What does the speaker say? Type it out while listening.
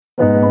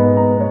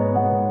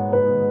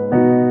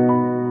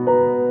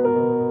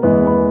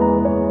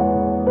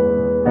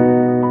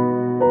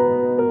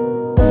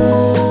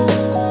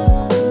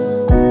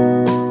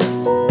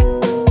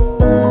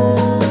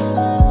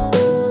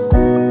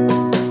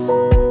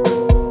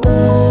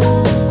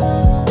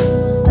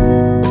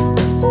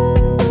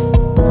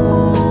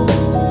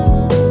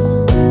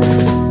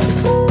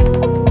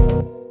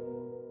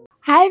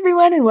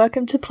and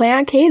welcome to Play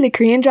on K, the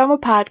Korean drama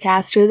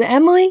podcast with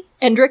Emily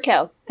and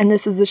Raquel. And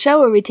this is the show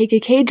where we take a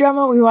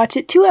K-drama, we watch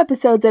it 2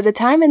 episodes at a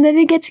time, and then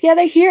we get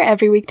together here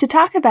every week to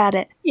talk about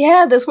it.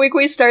 Yeah, this week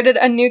we started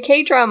a new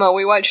K-drama.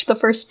 We watched the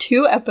first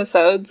 2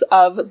 episodes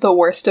of The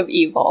Worst of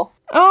Evil.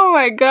 Oh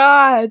my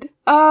god.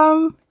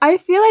 I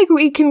feel like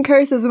we can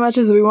curse as much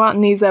as we want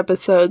in these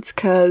episodes,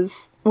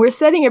 because we're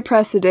setting a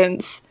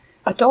precedence.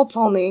 Adults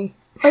only.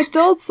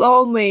 Adults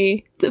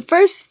only. The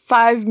first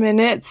 5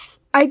 minutes,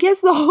 I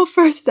guess the whole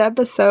first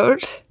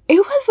episode, it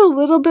was a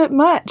little bit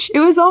much.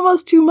 It was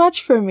almost too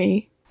much for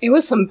me. It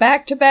was some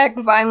back-to-back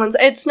violence.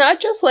 It's not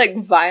just, like,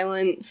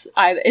 violence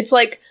either. It's,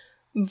 like,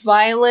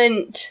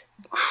 violent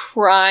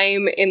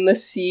crime in the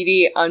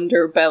seedy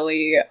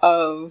underbelly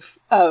of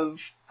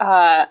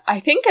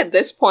I think at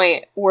this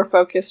point, we're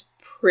focused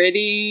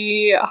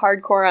pretty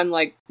hardcore on,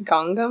 like,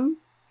 Gangnam?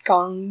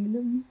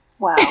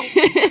 Wow.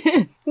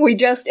 We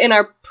just, in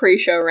our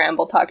pre-show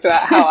ramble, talked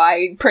about how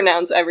I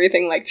pronounce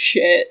everything like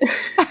shit.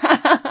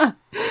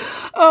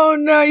 Oh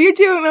no, you're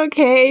doing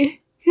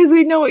okay. Because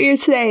we know what you're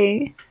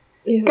saying.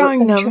 Yeah,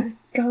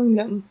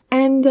 Gangnam.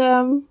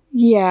 And,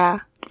 yeah,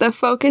 the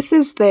focus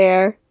is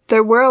there.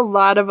 There were a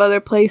lot of other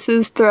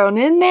places thrown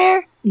in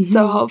there. Mm-hmm.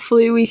 So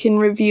hopefully we can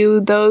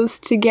review those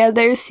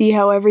together, see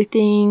how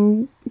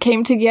everything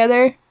came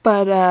together.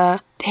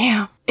 But,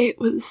 damn, it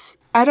was...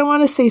 I don't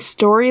want to say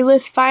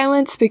storyless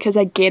violence because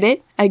I get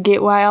it. I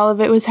get why all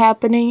of it was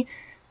happening.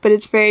 But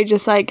it's very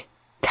just like,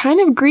 kind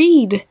of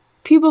greed.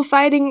 People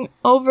fighting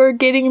over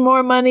getting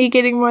more money,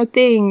 getting more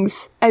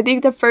things. I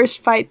think the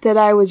first fight that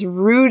I was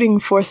rooting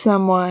for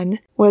someone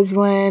was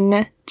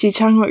when Ji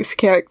Chang-wook's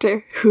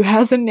character, who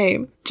has a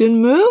name,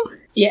 Junmoo?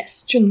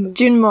 Yes, Junmoo.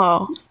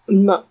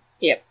 Junmoo.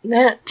 Yep.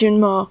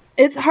 Junmoo.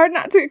 It's hard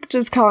not to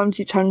just call him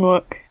Ji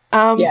Chang-wook.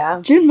 Yeah.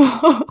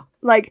 Junmoo,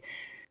 like,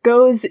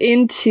 goes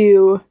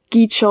into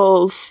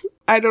Gi-cheol's,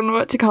 I don't know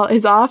what to call it,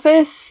 his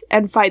office,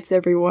 and fights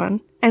everyone.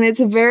 And it's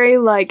a very,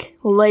 like,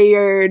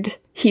 layered,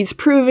 he's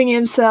proving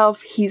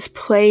himself, he's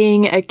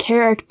playing a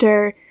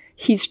character,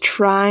 he's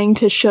trying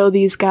to show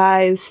these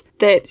guys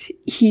that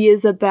he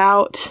is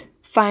about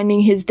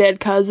finding his dead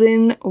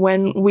cousin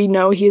when we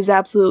know he is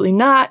absolutely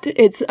not.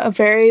 It's a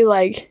very,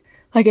 like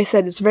I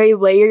said, it's very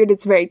layered,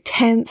 it's very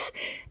tense,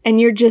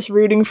 and you're just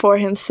rooting for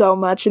him so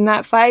much in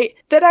that fight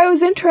that I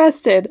was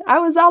interested. I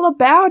was all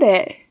about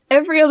it.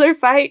 Every other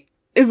fight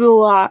is a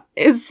lot.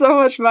 It's so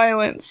much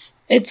violence.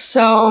 It's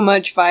so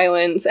much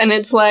violence, and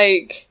it's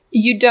like,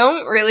 you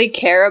don't really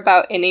care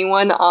about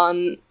anyone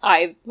on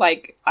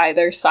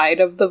either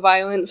side of the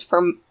violence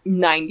for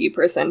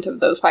 90% of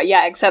those fights.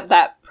 Yeah, except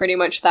that pretty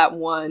much that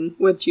one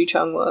with Ji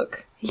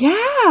Chang-wook.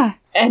 Yeah!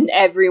 And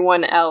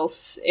everyone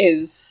else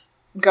is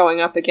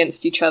going up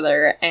against each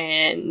other,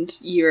 and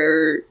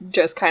you're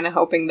just kind of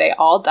hoping they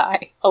all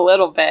die a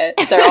little bit.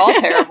 They're all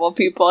terrible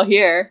people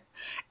here.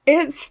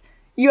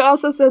 You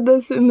also said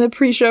this in the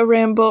pre-show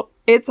ramble,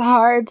 it's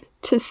hard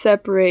to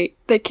separate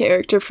the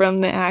character from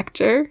the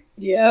actor.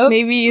 Yeah.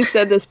 Maybe you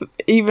said this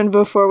even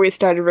before we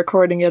started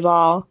recording at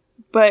all,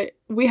 but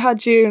Wee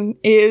Ha-joon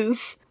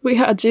is Wee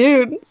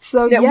Ha-joon,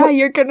 so yeah,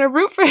 you're gonna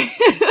root for him.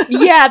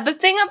 Yeah, the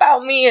thing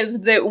about me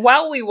is that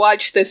while we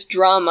watch this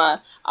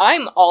drama,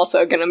 I'm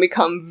also gonna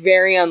become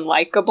very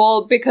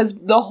unlikable because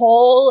the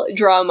whole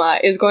drama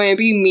is going to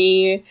be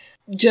me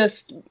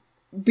just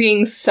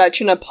being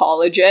such an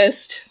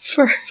apologist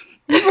for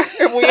Wee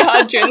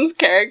Ha-joon's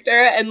character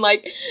and,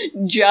 like,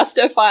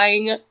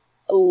 justifying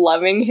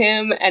loving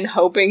him and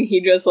hoping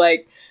he just,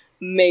 like,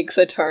 makes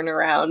a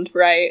turnaround,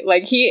 right?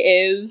 Like, he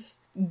is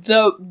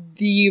the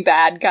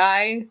bad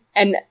guy,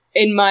 and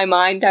in my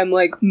mind, I'm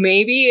like,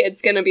 maybe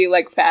it's gonna be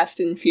like Fast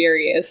and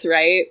Furious,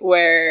 right?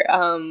 Where,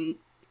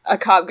 a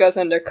cop goes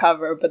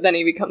undercover, but then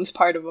he becomes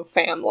part of a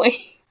family.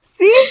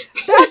 See?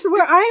 That's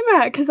where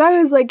I'm at, because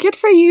I was like, good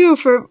for you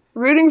for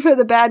rooting for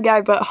the bad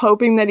guy, but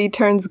hoping that he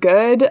turns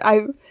good.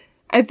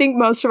 I think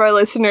most of our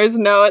listeners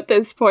know at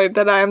this point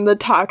that I'm the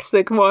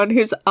toxic one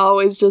who's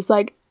always just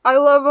like, I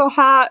love a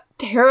hot,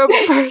 terrible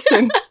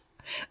person.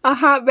 A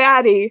hot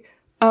baddie.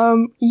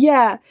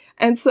 Yeah.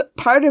 And so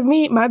part of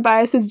me, my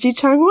bias is Ji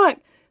Chang-wook.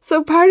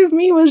 So part of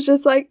me was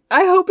just like,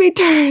 I hope he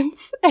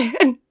turns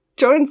and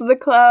joins the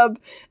club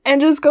and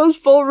just goes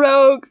full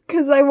rogue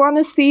because I want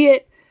to see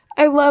it.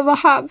 I love a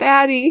hot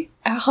baddie.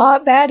 A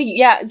hot baddie,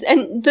 yeah.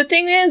 And the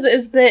thing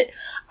is that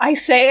I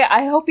say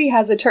I hope he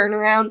has a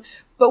turnaround,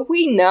 but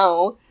we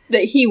know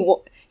that he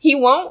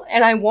won't,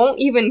 and I won't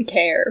even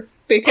care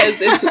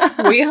because it's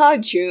Wee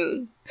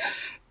Ha-joon.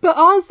 But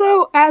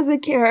also, as a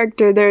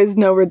character, there is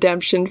no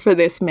redemption for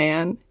this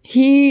man.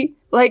 He,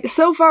 like,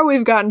 so far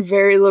we've gotten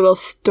very little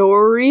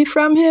story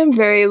from him,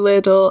 very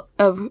little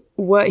of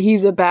what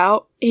he's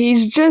about.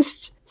 He's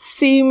just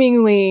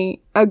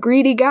seemingly a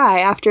greedy guy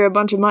after a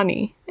bunch of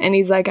money. And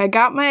he's like, I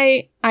got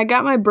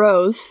my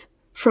bros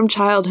from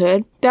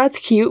childhood. That's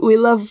cute. We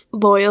love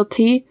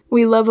loyalty.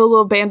 We love a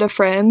little band of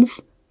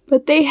friends.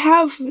 But they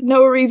have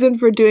no reason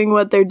for doing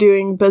what they're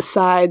doing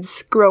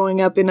besides growing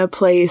up in a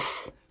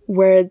place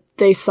where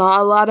they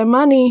saw a lot of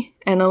money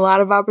and a lot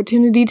of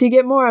opportunity to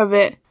get more of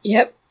it.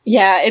 Yep.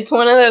 Yeah, it's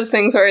one of those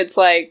things where it's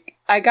like,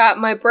 I got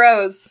my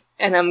bros,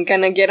 and I'm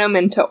gonna get them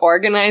into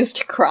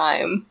organized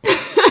crime.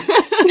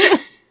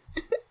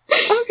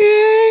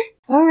 Okay.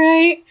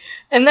 Alright.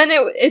 And then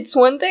it's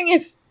one thing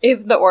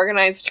if the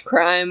organized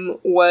crime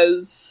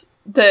was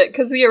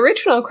because the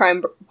original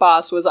crime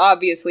boss was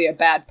obviously a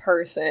bad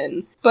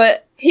person,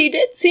 but he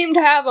did seem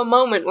to have a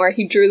moment where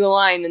he drew the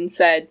line and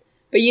said,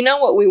 but you know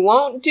what we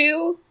won't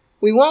do?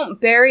 We won't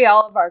bury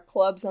all of our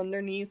clubs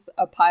underneath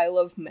a pile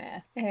of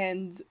meth.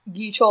 And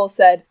Gichol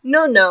said,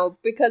 no,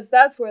 because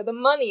that's where the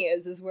money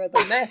is where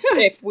the meth.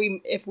 if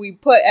we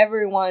put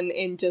everyone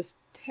in just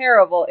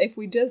terrible, if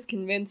we just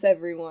convince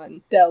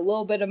everyone that a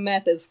little bit of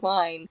meth is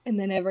fine, and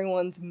then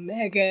everyone's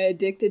mega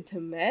addicted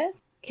to meth,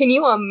 can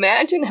you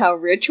imagine how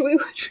rich we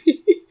would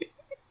be?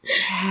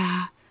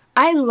 Yeah.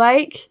 I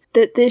like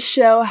that this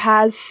show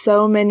has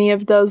so many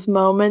of those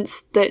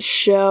moments that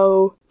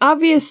show,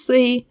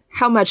 obviously,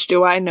 how much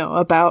do I know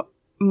about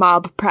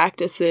mob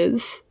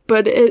practices,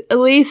 but at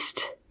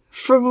least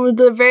from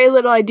the very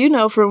little I do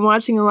know from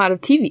watching a lot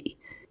of TV,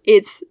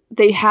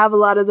 they have a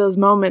lot of those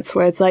moments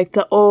where it's like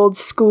the old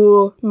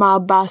school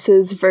mob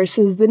bosses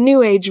versus the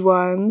new age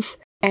ones,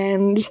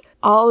 and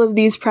all of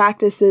these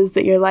practices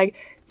that you're like,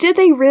 did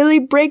they really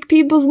break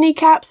people's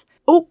kneecaps?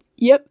 Oh,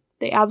 yep,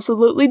 they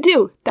absolutely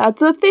do.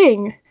 That's a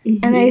thing.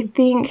 Mm-hmm. And I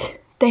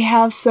think they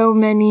have so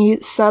many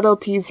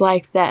subtleties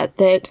like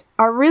that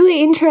are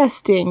really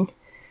interesting,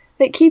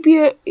 that keep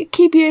you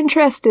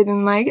interested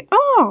in like,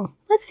 oh,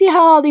 let's see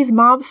how all these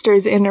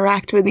mobsters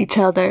interact with each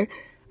other.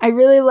 I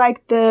really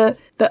like the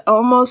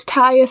almost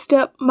highest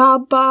up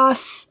mob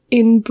boss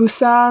in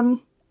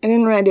Busan. I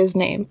didn't write his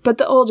name, but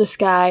the oldest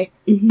guy,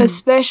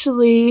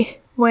 especially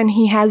when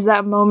he has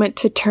that moment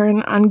to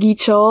turn on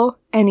Gichol,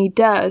 and he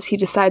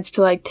decides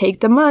to like take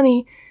the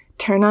money,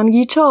 turn on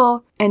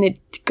Gichol, and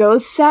it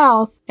goes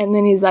south, and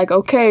then he's like,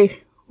 okay,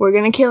 we're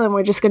gonna kill him,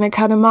 we're just gonna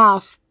cut him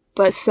off.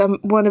 But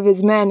one of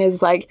his men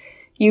is like,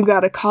 you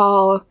gotta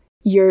call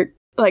your,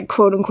 like,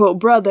 quote-unquote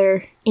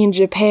brother in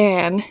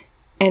Japan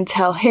and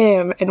tell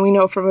him, and we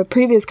know from a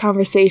previous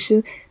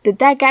conversation that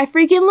guy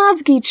freaking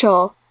loves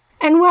Gichol.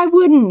 And why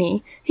wouldn't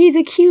he? He's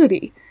a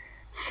cutie.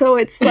 So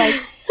it's like,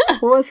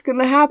 what's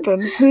gonna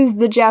happen? Who's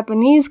the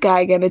Japanese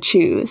guy gonna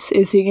choose?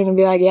 Is he gonna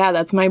be like, yeah,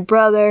 that's my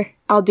brother,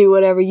 I'll do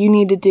whatever you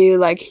need to do,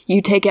 like,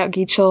 you take out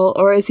Gichol?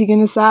 Or is he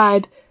gonna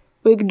side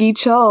with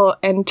Gichol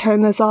and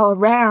turn this all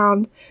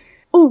around?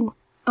 Ooh,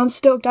 I'm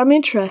stoked, I'm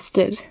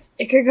interested.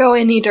 It could go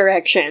any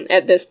direction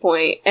at this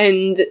point.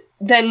 And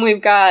then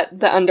we've got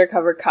the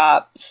undercover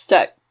cop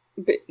stuck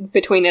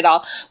between it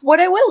all.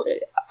 What I will...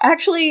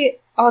 Actually,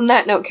 on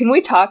that note, can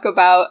we talk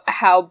about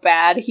how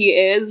bad he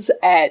is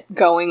at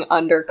going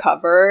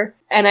undercover?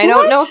 And I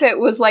don't know if it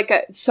was like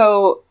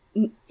so,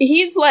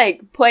 he's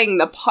like playing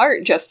the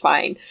part just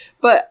fine.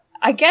 But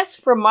I guess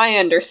from my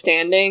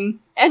understanding,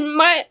 and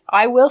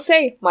I will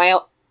say, my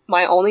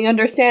only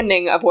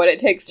understanding of what it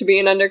takes to be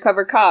an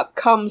undercover cop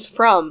comes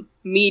from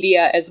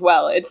media as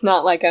well. It's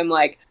not like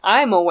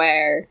I'm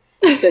aware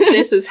that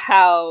this is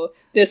how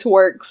this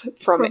works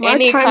from any our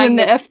time kind in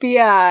the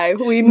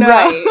FBI. We know.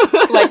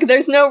 Right. Like,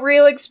 there's no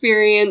real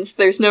experience,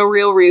 there's no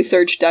real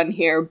research done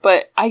here,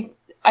 but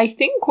I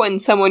think when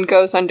someone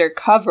goes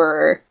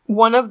undercover,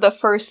 one of the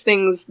first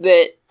things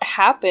that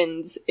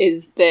happens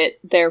is that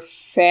their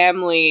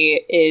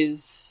family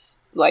is,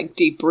 like,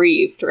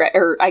 debriefed, right?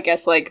 Or I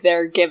guess, like,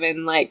 they're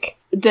given, like,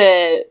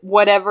 the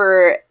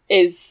whatever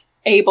is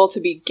able to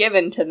be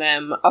given to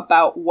them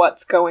about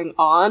what's going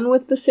on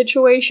with the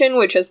situation,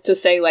 which is to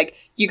say, like,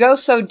 you go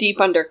so deep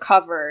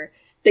undercover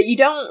that you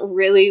don't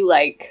really,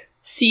 like,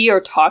 see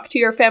or talk to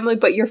your family,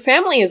 but your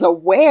family is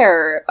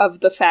aware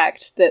of the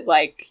fact that,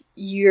 like,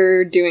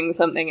 you're doing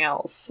something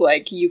else.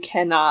 Like, you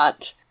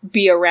cannot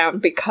be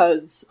around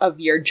because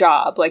of your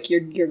job. Like,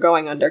 you're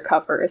going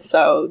undercover.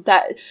 So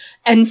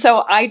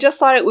I just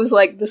thought it was,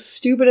 like, the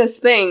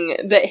stupidest thing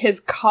that his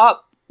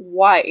cop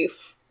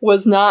wife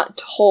was not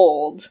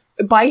told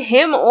by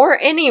him or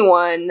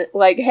anyone,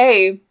 like,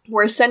 hey,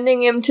 we're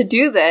sending him to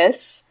do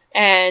this,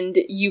 and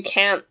you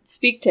can't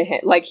speak to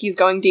him. Like, he's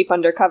going deep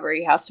undercover,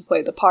 he has to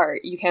play the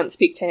part. You can't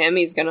speak to him,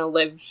 he's gonna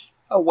live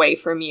away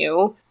from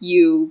you.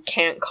 You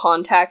can't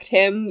contact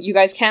him. You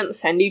guys can't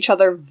send each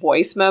other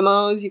voice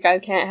memos. You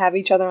guys can't have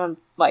each other on,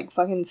 like,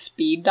 fucking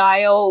speed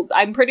dial.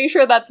 I'm pretty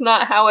sure that's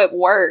not how it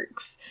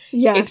works.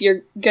 Yeah. If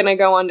you're gonna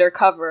go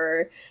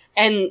undercover.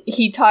 And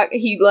he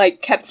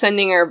kept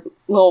sending her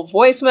little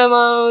voice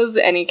memos,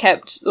 and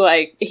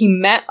he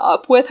met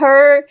up with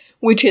her,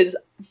 which is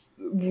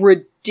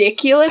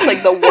ridiculous.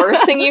 Like, the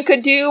worst thing you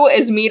could do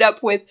is meet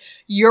up with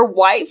your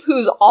wife,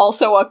 who's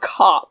also a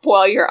cop,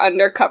 while you're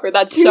undercover.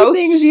 That's so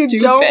things stupid.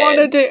 You don't want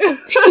to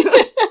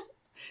do.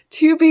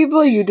 Two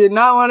people you did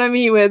not want to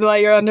meet with while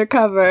you're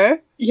undercover.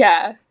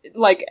 Yeah.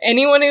 Like,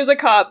 anyone who's a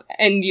cop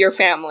and your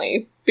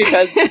family,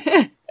 because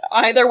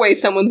either way,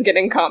 someone's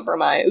getting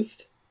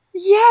compromised.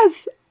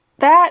 Yes,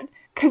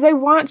 because I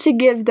want to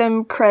give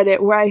them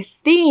credit where I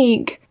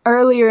think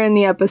earlier in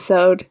the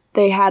episode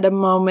they had a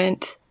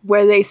moment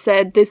where they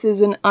said this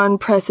is an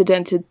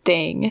unprecedented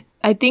thing.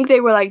 I think they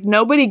were like,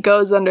 nobody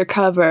goes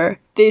undercover.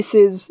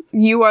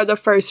 You are the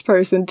first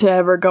person to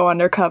ever go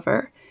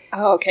undercover.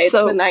 Oh, okay,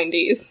 so, it's the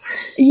 90s.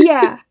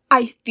 Yeah,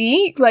 I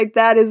think, like,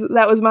 that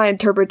was my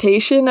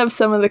interpretation of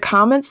some of the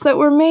comments that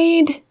were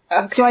made.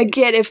 Okay. So I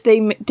get if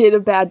they did a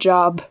bad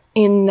job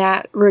in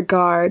that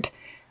regard.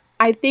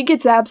 I think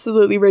it's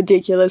absolutely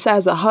ridiculous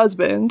as a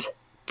husband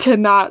to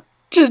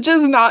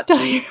just not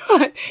tell you,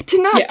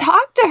 to not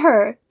talk to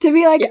her, to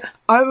be like,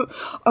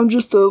 I'm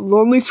just a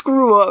lonely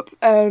screw up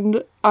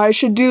and I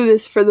should do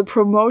this for the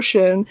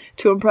promotion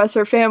to impress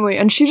her family,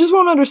 and she just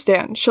won't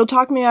understand. She'll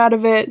talk me out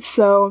of it,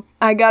 so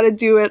I gotta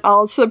do it.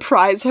 I'll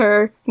surprise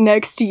her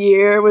next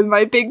year with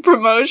my big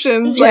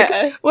promotions. Yeah.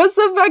 Like, what's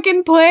the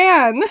fucking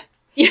plan?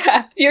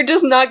 Yeah, you're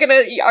just not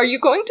gonna... Are you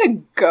going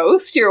to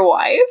ghost your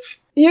wife?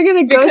 You're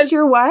gonna ghost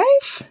your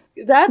wife?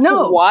 That's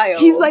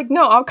wild. He's like,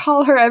 no, I'll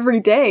call her every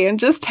day and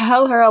just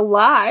tell her a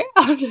lie.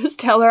 I'll just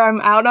tell her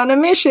I'm out on a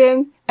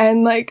mission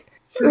and, like...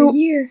 For a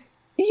year.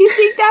 You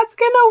think that's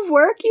gonna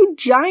work, you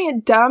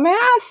giant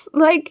dumbass?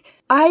 Like,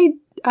 I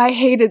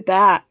hated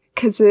that,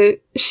 because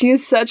she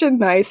is such a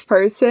nice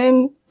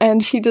person,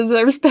 and she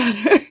deserves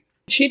better.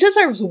 She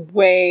deserves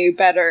way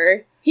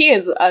better. He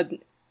is an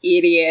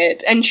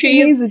idiot, and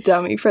he's a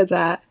dummy for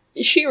that.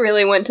 She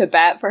really went to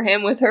bat for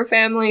him with her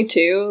family,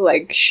 too.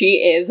 Like,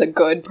 she is a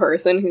good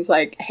person who's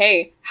like,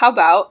 hey, how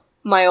about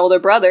my older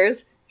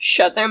brothers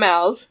shut their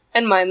mouths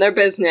and mind their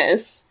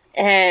business?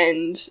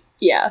 And...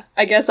 yeah,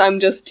 I guess I'm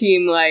just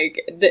team,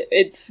 like,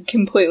 it's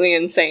completely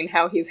insane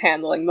how he's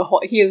handling the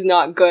whole... He is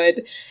not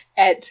good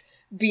at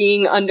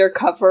being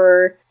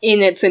undercover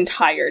in its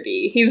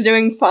entirety. He's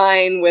doing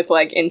fine with,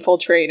 like,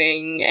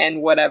 infiltrating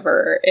and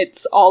whatever.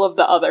 It's all of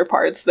the other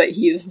parts that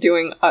he's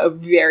doing a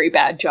very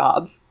bad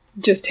job.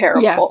 Just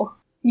terrible.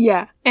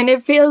 Yeah. And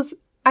it feels...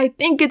 I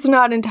think it's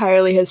not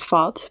entirely his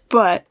fault,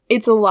 but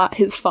it's a lot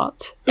his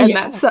fault. And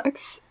that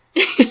sucks.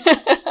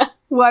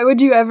 Why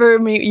would you ever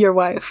meet your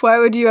wife? Why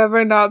would you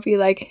ever not be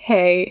like,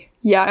 hey,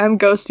 yeah, I'm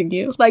ghosting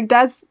you? Like,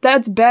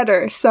 that's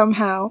better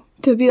somehow.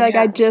 To be like,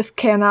 I just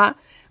cannot,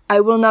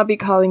 I will not be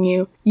calling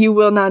you. You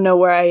will not know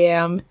where I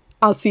am.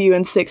 I'll see you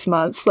in 6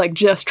 months. Like,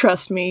 just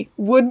trust me.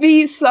 Would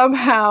be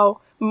somehow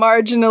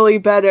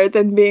marginally better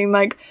than being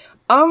like,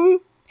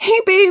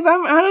 hey babe,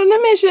 I'm out on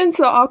a mission,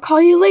 so I'll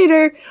call you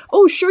later.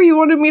 Oh, sure, you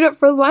want to meet up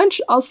for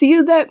lunch? I'll see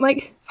you then.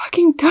 Like,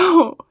 fucking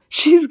don't.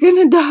 She's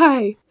gonna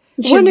die.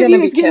 She's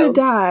gonna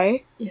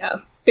die. Yeah,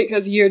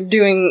 because you're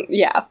doing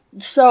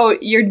so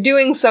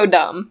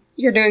dumb.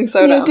 You're doing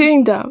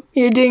dumb.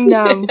 You're doing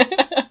dumb.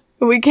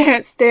 We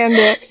can't stand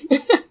it.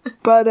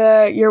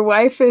 But your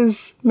wife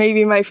is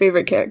maybe my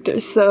favorite character,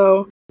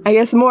 so I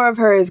guess more of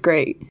her is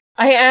great.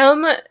 I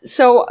am.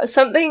 So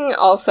something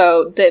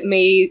also that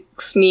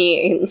makes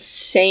me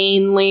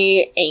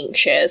insanely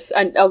anxious,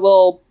 a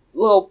little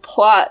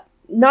plot.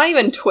 Not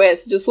even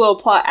twist, just a little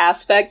plot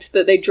aspect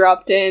that they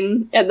dropped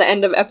in at the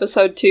end of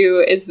episode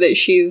 2 is that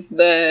she's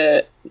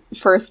the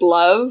first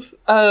love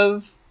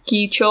of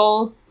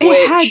Geechel.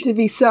 It had to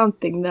be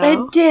something, though.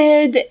 It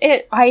did.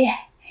 I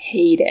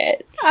hate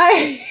it.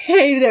 I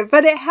hate it,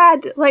 but it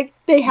had, like,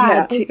 they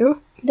had to.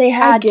 They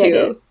had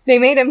to. They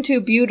made him too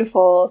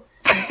beautiful.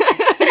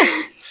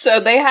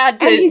 So they had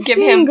to give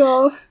him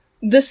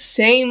the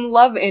same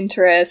love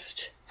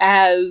interest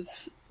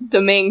as the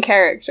main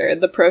character,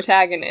 the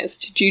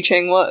protagonist, Ji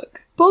Chang-wook.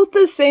 Both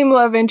the same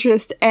love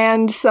interest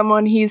and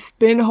someone he's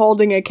been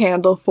holding a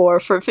candle for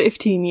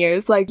 15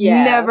 years. Like,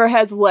 never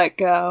has let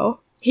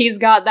go. He's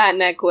got that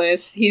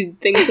necklace. He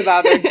thinks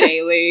about her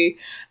daily.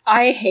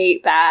 I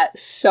hate that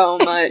so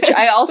much.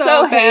 I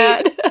also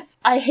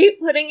I hate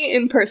putting it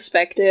in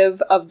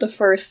perspective of the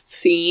first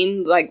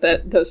scene, like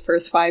those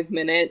first 5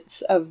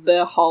 minutes of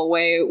the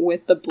hallway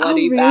with the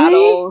bloody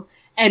battle.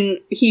 And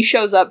he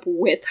shows up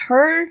with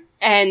her.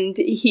 And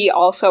he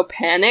also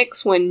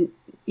panics when,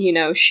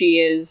 she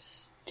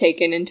is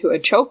taken into a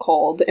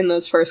chokehold in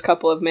those first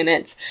couple of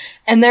minutes.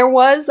 And there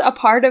was a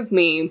part of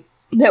me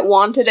that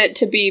wanted it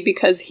to be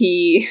because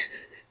he...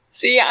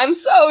 See, I'm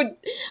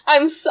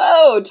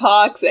so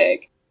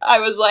toxic. I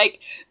was like,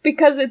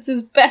 because it's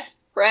his best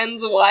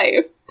friend's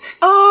wife.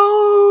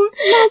 Oh,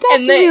 no,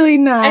 that's really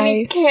nice. And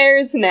he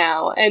cares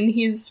now, and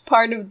he's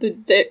part of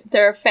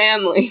their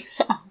family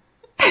now.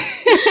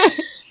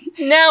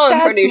 Now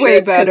I'm pretty sure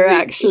it's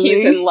because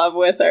he's in love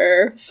with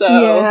her, so...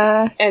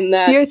 Yeah, and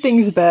that's... Your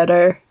thing's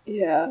better.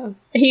 Yeah.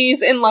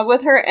 He's in love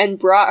with her and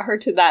brought her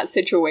to that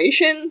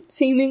situation,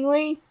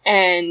 seemingly,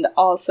 and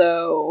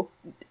also,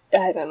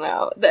 I don't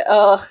know,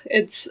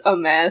 it's a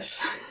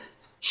mess.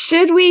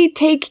 Should we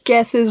take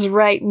guesses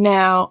right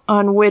now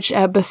on which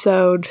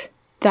episode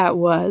that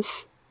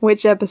was?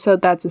 Which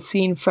episode that's a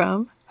scene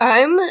from?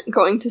 I'm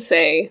going to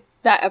say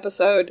that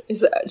episode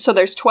is... So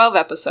there's 12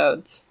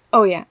 episodes.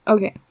 Oh, yeah.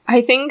 Okay.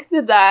 I think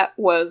that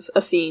was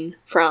a scene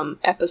from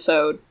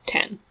episode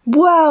 10.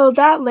 Whoa,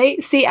 that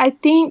late? See, I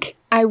think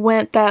I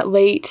went that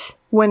late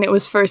when it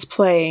was first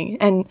playing,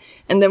 and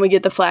then we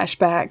get the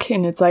flashback,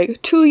 and it's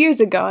like 2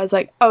 years ago. I was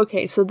like,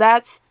 okay, so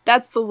that's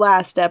the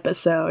last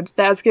episode.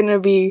 That's gonna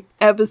be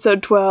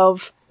episode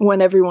 12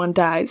 when everyone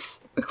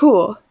dies.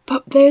 Cool.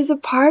 But there's a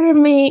part of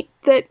me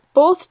that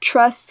both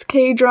trusts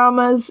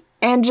K-dramas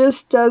and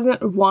just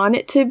doesn't want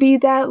it to be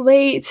that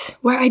late,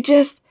 where I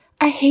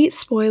hate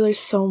spoilers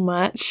so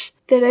much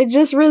that I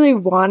just really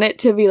want it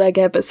to be like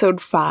episode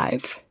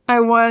 5. I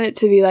want it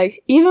to be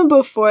like, even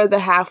before the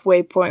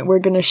halfway point, we're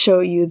gonna show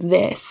you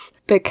this,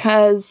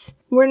 because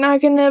we're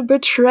not gonna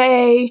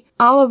betray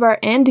all of our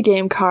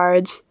endgame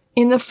cards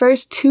in the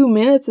first 2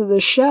 minutes of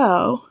the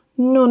show.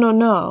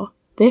 No.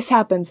 This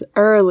happens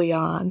early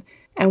on,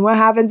 and what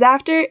happens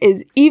after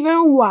is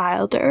even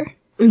wilder.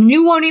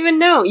 You won't even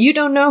know. You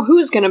don't know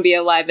who's gonna be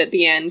alive at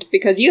the end,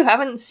 because you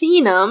haven't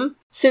seen them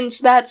since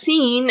that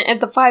scene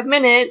at the 5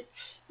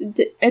 minutes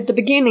at the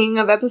beginning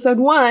of episode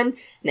 1,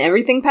 and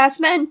everything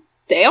past then.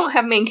 They don't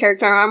have main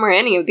character armor.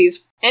 Any of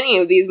these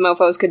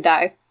mofos could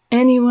die.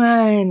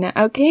 Anyone,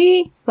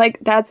 okay? Like,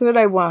 that's what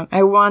I want.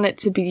 I want it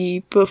to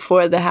be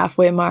before the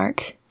halfway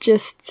mark.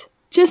 Just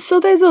so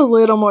there's a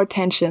little more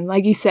tension.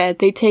 Like you said,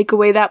 they take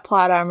away that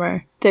plot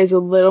armor. There's a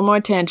little more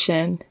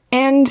tension.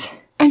 And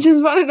I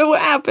just want to know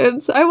what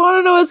happens. I want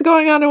to know what's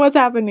going on and what's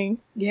happening.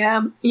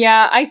 Yeah,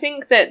 I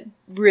think that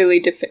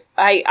really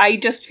I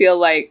just feel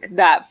like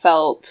that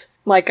felt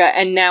like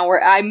and now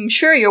I'm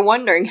sure you're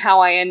wondering how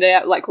I ended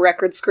up like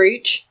Record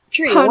Screech. I'm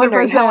sure you're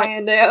wondering how I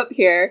ended up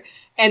here.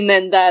 And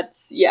then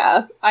that's,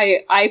 yeah,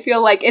 I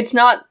feel like it's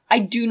not, I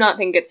do not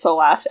think it's the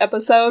last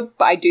episode,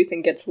 but I do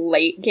think it's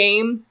late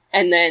game.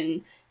 And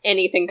then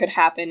anything could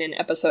happen in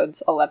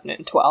episodes 11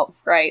 and 12,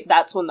 right?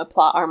 That's when the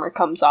plot armor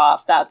comes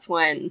off. That's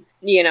when,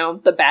 you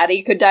know, the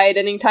baddie could die at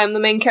any time, the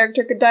main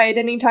character could die at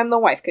any time, the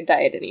wife could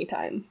die at any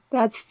time.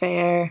 That's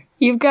fair.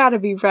 You've got to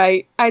be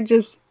right. I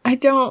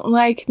don't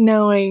like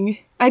knowing.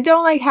 I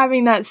don't like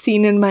having that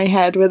scene in my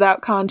head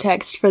without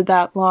context for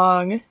that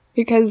long.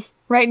 Because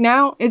right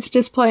now, it's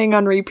just playing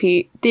on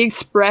repeat. The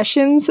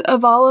expressions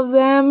of all of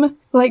them,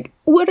 like,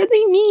 what do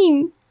they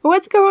mean?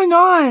 What's going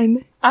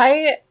on?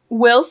 I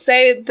will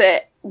say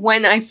that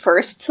when I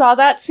first saw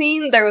that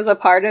scene, there was a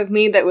part of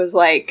me that was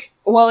like,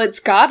 well, it's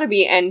gotta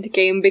be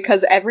Endgame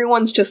because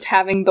everyone's just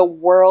having the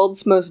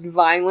world's most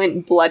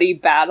violent, bloody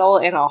battle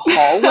in a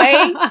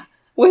hallway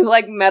with,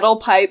 like, metal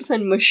pipes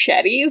and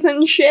machetes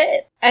and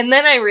shit. And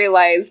then I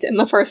realized in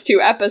the first 2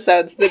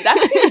 episodes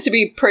that seems to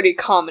be pretty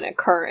common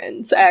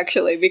occurrence,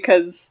 actually,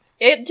 because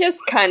it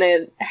just kind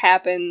of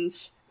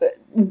happens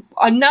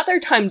another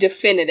time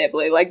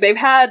definitively. Like, they've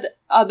had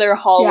other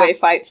hallway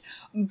fights,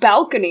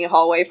 balcony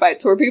hallway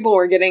fights, where people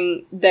were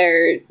getting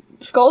their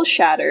skulls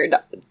shattered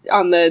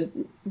on the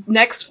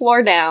next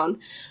floor down.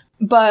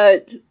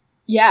 But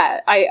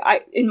yeah,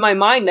 I in my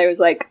mind, I was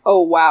like,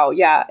 oh wow,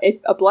 yeah, if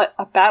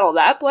a battle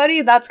that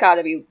bloody, that's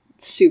gotta be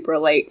super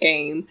late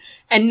game.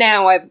 And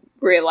now I've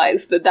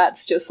realized that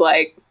that's just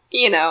like,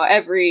 you know,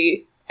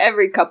 every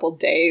couple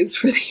days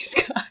for these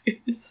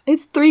guys.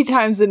 It's 3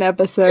 times an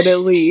episode at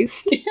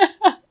least.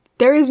 Yeah.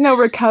 There is no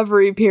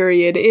recovery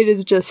period. It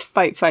is just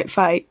fight.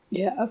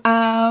 Yeah.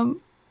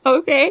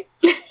 Okay.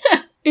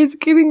 It's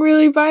getting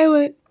really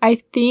violent.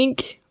 I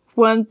think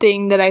one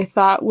thing that I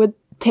thought would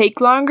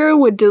take longer,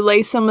 would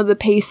delay some of the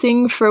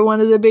pacing for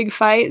one of the big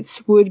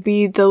fights, would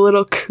be the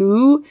little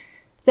coup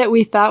that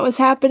we thought was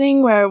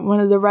happening, where one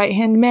of the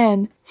right-hand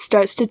men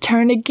starts to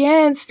turn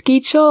against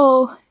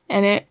Gi-chul,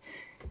 and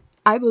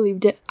I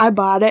believed it. I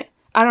bought it.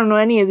 I don't know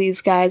any of these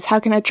guys. How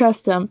can I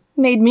trust them?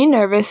 Made me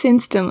nervous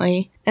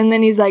instantly. And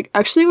then he's like,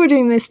 actually, we're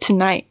doing this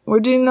tonight. We're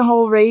doing the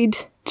whole raid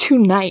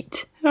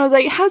tonight. And I was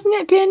like, hasn't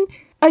it been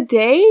a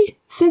day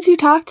since you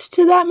talked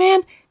to that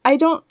man? I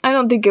don't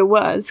think it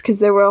was, because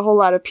there were a whole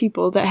lot of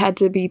people that had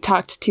to be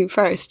talked to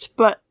first.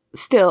 But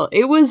still,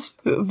 it was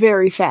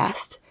very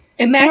fast.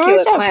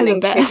 Immaculate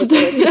planning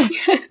capabilities.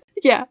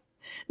 Yeah.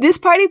 This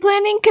party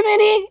planning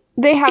committee,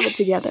 they have it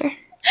together.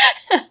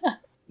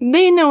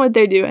 They know what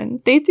they're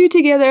doing. They threw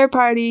together a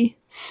party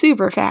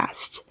super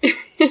fast.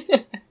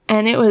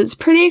 And it was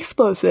pretty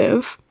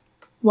explosive.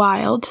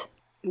 Wild.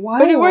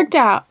 But it worked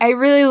out. I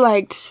really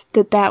liked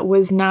that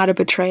was not a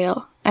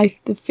betrayal. I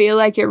feel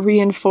like it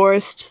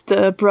reinforced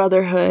the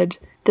brotherhood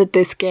that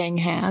this gang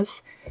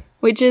has,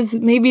 which is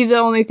maybe the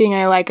only thing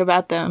I like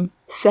about them,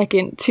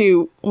 second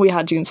to Wee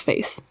Ha Jun's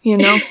face, you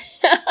know?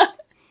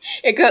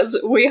 It goes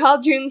Wee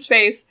Ha Jun's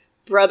face,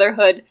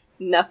 brotherhood,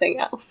 nothing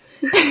else.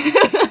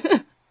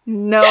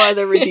 No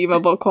other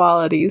redeemable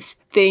qualities.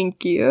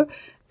 Thank you.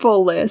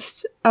 Full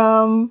list.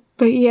 But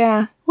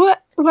yeah.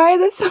 What? Why are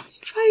there so many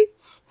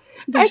fights?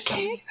 I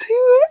can't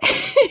do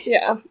it.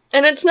 Yeah.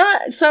 And it's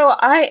not, so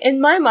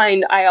in my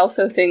mind, I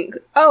also think,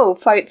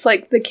 fights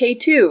like the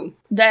K2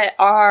 that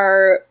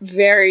are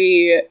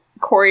very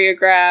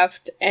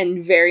choreographed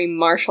and very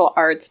martial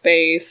arts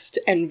based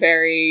and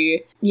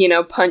very, you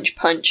know, punch,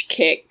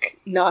 kick,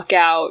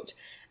 knockout.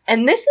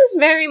 And this is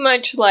very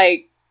much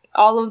like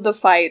all of the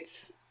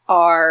fights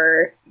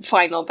our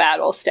final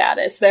battle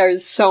status.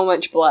 There's so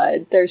much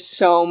blood. There's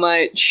so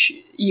much.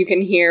 You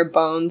can hear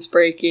bones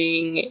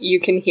breaking. You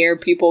can hear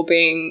people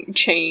being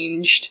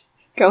changed,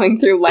 going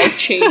through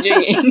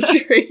life-changing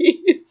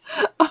injuries.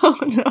 Oh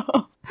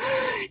no.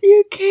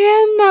 You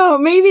can, though.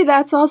 Maybe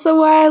that's also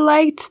why I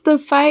liked the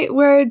fight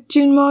where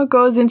Junmo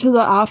goes into the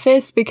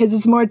office, because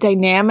it's more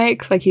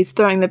dynamic. Like, he's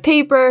throwing the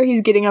paper,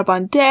 he's getting up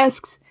on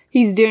desks,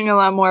 he's doing a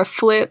lot more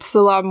flips,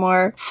 a lot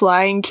more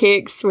flying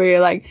kicks, where you're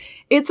like,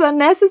 it's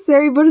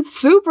unnecessary, but it's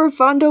super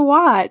fun to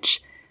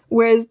watch.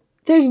 Whereas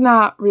there's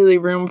not really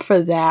room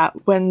for that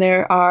when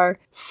there are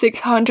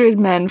 600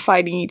 men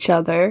fighting each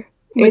other.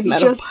 With It's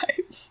metal just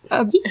pipes.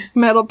 a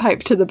metal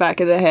pipe to the back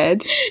of the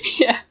head.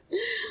 Yeah.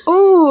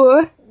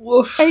 Ooh,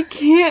 Woof. I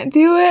can't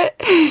do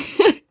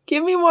it.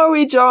 Give me more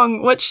Wee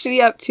Jong. What's she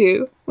up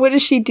to? What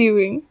is she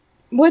doing?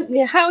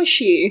 How is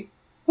she?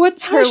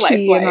 What's her How's life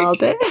she like? in all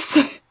this?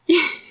 I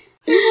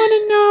want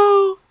to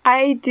know.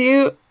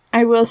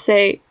 I will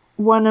say,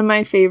 one of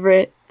my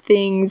favorite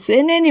things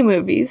in any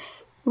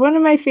movies, one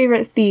of my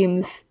favorite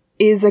themes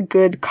is a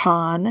good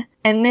con.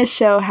 And this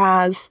show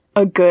has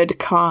a good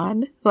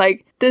con.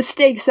 Like, the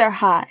stakes are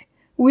high.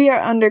 We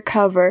are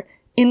undercover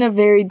in a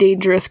very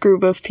dangerous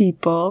group of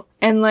people.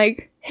 And,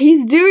 like,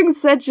 he's doing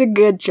such a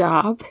good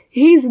job.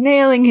 He's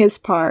nailing his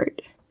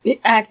part.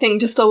 Acting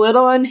just a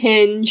little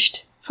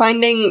unhinged,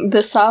 finding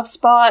the soft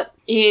spot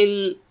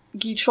in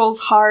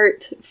Gichol's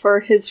heart for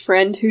his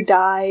friend who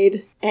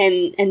died,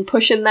 and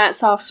pushing that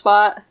soft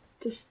spot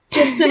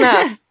just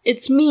enough.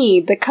 It's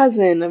me, the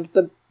cousin of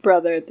the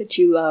brother that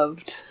you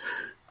loved.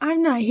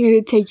 I'm not here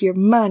to take your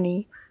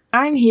money.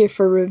 I'm here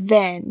for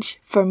revenge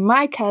for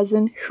my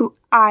cousin who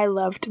I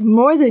loved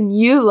more than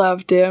you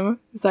loved him.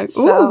 It's like,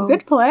 ooh,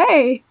 good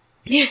play.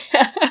 Yeah.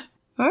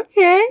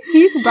 Okay,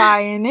 he's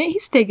buying it.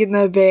 He's taking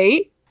the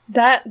bait.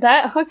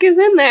 That hook is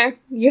in there.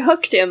 You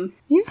hooked him.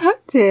 You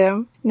hooked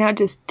him. Now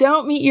just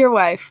don't meet your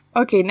wife.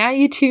 Okay, now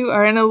you two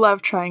are in a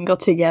love triangle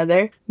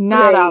together.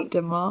 Not Great.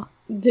 optimal.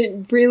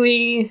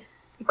 Really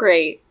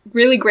great.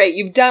 Really great.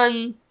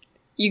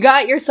 You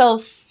got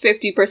yourself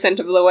 50%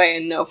 of the way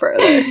and no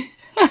further.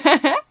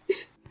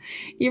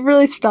 You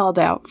really stalled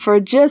out. For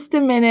just a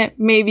minute,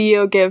 maybe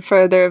you'll get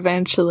further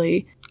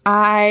eventually.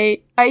 I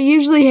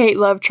usually hate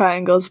love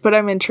triangles, but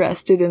I'm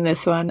interested in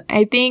this one.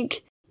 I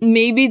think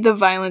maybe the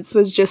violence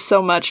was just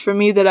so much for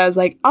me that I was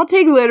like, I'll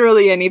take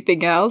literally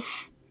anything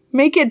else.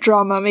 Make it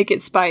drama, make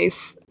it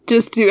spice.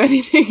 Just do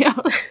anything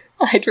else.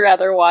 I'd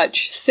rather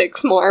watch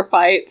 6 more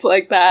fights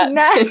like that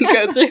than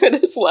go through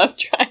this love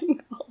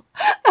triangle.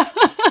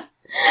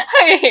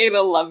 I hate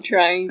a love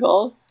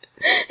triangle.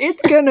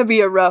 It's gonna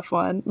be a rough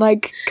one.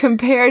 Like,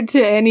 compared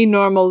to any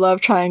normal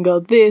love triangle,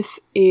 this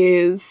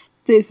is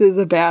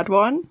a bad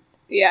one.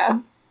 Yeah.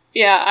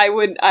 Yeah,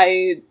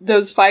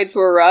 those fights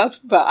were rough,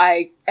 but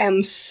I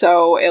am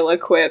so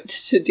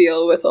ill-equipped to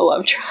deal with a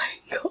love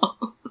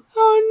triangle.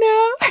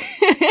 Oh no.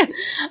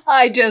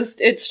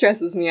 It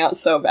stresses me out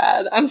so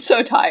bad. I'm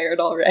so tired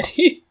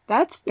already.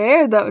 That's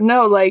fair though.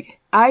 No, like,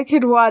 I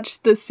could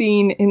watch the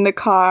scene in the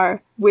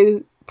car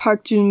with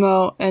Park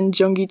Junmo and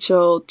Jung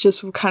Gi-chul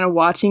just kind of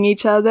watching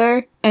each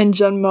other, and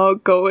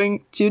Junmo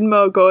going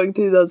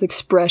through those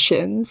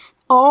expressions.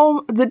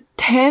 Oh, the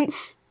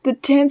tense, the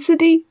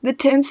tensity, the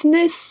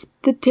tenseness,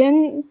 the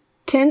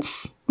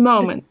tense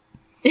moment.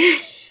 I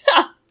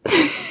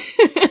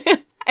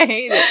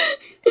hate it.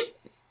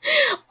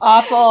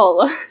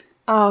 Awful.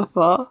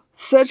 Awful.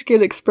 Such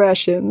good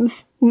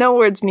expressions. No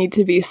words need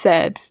to be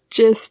said.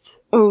 Just,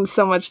 oh,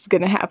 so much is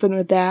gonna happen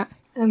with that.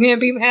 I'm gonna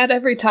be mad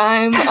every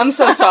time. I'm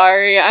so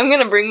sorry. I'm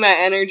gonna bring that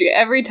energy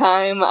every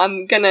time.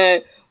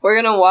 We're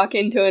gonna walk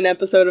into an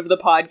episode of the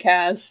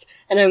podcast,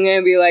 and I'm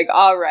gonna be like,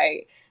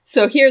 alright,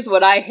 so here's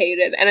what I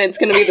hated, and it's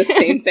gonna be the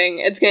same thing.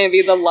 It's gonna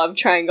be the love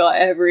triangle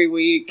every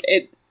week.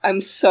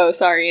 I'm so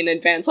sorry in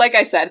advance. Like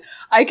I said,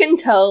 I can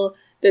tell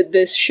that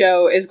this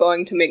show is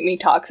going to make me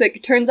toxic.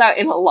 It turns out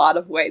in a lot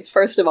of ways.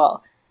 First of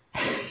all,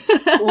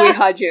 Lee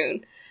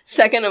Ha-joon.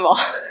 Second of all,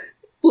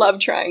 love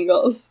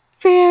triangles.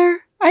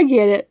 Fair. I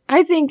get it.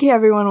 I think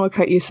everyone will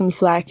cut you some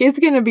slack. It's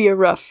gonna be a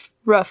rough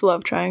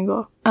love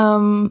triangle.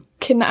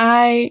 Can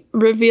I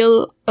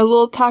reveal a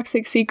little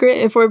toxic secret?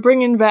 If we're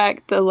bringing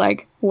back the,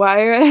 like,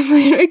 why are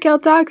Emily and Raquel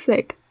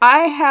toxic?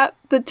 I have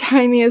the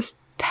tiniest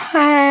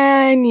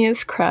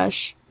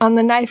crush on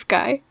the knife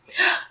guy.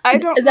 I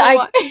don't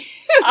know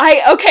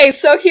why. Okay,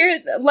 so here,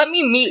 let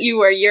me meet you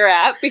where you're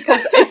at,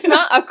 because it's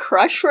not a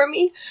crush for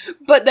me,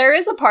 but there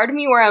is a part of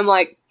me where I'm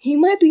like, he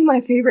might be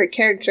my favorite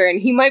character, and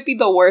he might be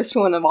the worst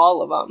one of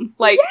all of them.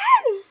 Like,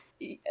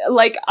 yes!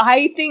 Like,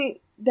 I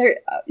think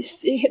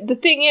the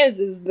thing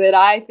is that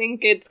I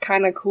think it's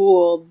kind of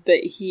cool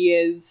that he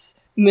is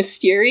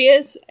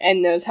mysterious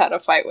and knows how to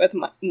fight with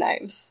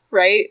knives,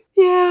 right?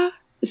 Yeah.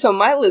 So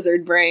my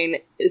lizard brain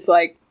is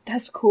like,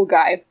 that's a cool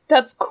guy.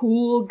 That's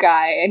cool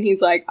guy. And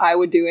he's like, I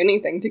would do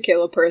anything to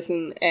kill a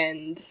person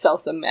and sell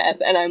some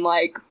meth. And I'm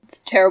like, it's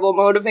a terrible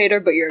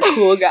motivator, but you're a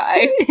cool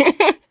guy.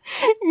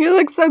 You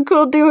look so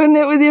cool doing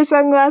it with your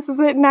sunglasses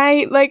at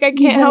night. Like, I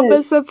can't help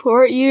but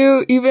support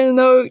you, even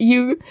though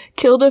you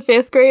killed a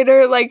 5th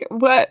grader. Like,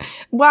 what?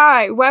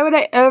 Why? Why would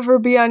I ever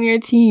be on your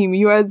team?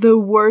 You are the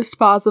worst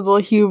possible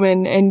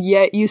human, and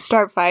yet you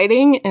start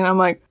fighting, and I'm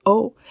like,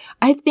 oh,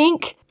 I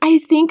think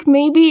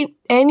maybe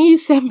any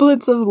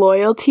semblance of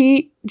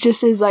loyalty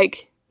just is,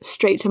 like,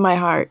 straight to my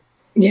heart.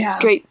 Yeah.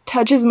 Straight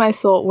touches my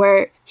soul,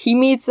 where he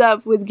meets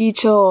up with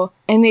Gichol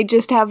and they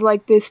just have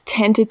like this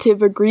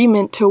tentative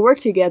agreement to work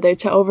together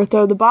to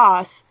overthrow the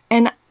boss.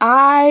 And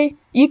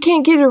you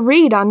can't get a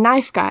read on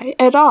Knife Guy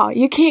at all.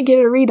 You can't get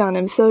a read on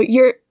him. So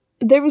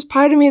there was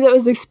part of me that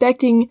was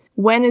expecting,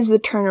 when is the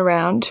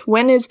turnaround?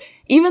 When is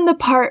even the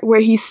part where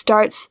he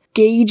starts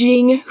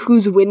gauging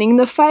who's winning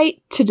the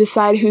fight to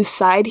decide whose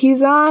side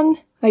he's on?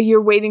 Like,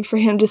 you're waiting for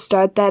him to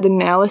start that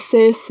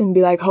analysis and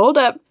be like, hold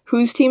up.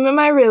 Whose team am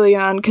I really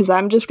on? Because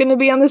I'm just going to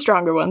be on the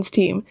stronger one's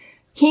team.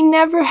 He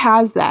never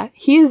has that.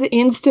 He is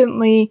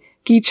instantly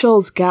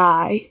Gichol's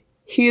guy.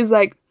 He is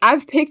like,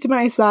 I've picked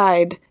my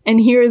side, and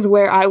here is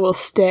where I will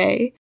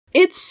stay.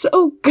 It's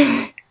so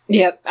good.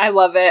 Yep, I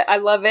love it. I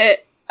love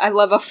it. I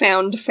love a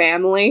found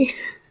family.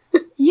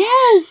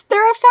 Yes,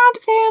 they're a found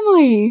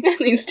family.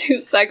 These two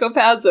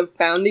psychopaths have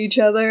found each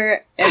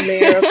other, and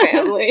they are a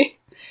family.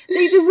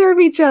 They deserve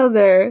each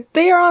other.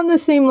 They are on the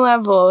same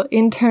level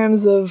in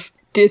terms of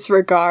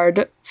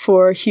disregard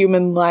for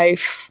human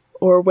life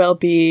or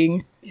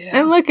well-being. Yeah.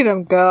 And look at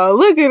them go.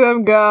 Look at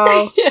them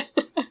go.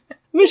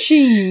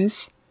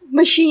 Machines.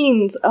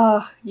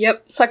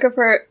 Yep. Sucker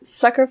for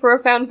a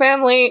found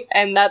family.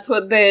 And that's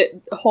what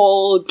the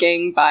whole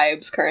gang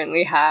vibes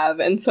currently have.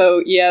 And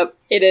so, yep,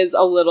 it is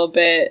a little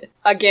bit,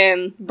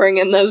 again,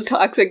 bringing those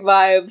toxic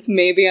vibes.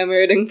 Maybe I'm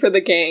rooting for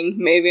the gang.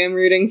 Maybe I'm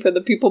rooting for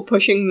the people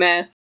pushing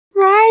meth.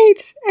 Right!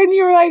 And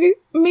you're like,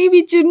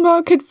 maybe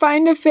Jinmo could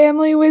find a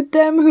family with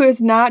them who is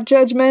not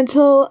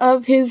judgmental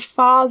of his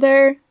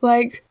father.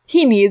 Like,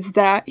 he needs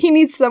that. He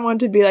needs someone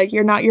to be like,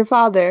 you're not your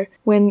father.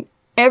 When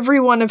every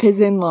one of his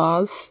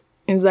in-laws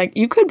is like,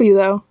 you could be,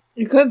 though.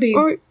 You could be.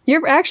 Or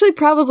you're actually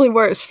probably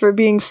worse for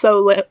being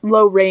so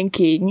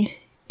low-ranking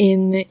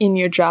in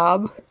your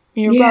job.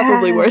 You're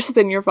probably worse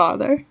than your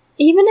father.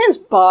 Even his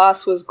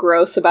boss was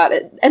gross about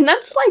it. And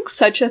that's, like,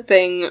 such a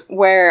thing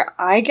where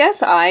I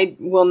guess I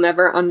will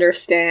never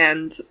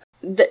understand,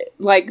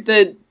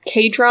 the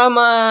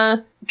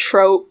K-drama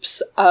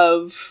tropes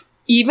of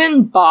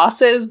even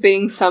bosses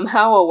being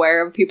somehow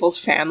aware of people's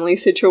family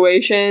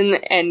situation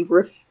and,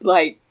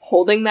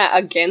 holding that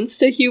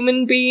against a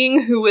human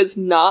being who is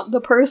not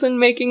the person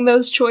making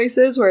those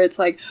choices, where it's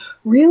like,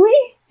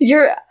 really?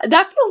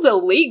 That feels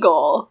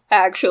illegal,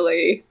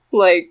 actually.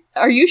 Like,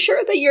 are you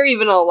sure that you're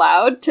even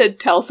allowed to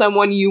tell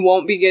someone you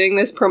won't be getting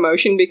this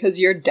promotion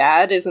because your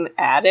dad is an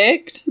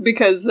addict?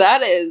 Because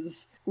that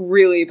is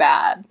really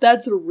bad.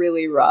 That's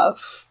really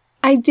rough.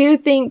 I do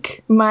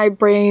think my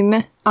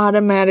brain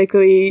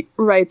automatically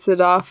writes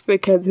it off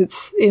because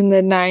it's in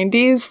the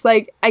 90s.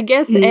 Like, I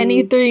guess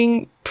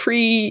anything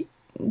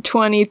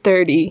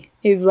pre-2030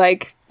 is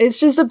like, it's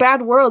just a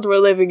bad world we're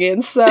living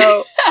in,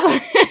 so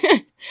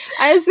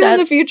I assume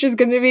the future's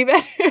going to be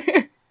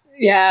better.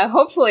 Yeah,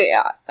 hopefully,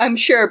 I'm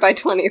sure by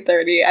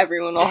 2030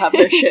 everyone will have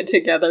their shit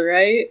together,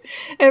 right?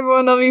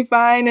 Everyone will be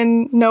fine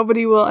and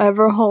nobody will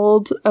ever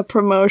hold a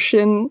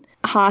promotion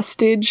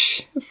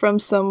hostage from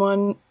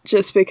someone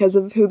just because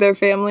of who their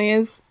family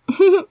is.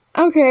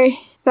 Okay,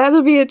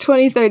 that'll be a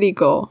 2030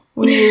 goal.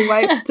 We will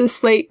wipe the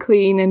slate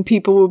clean and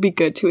people will be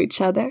good to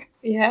each other.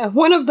 Yeah,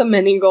 one of the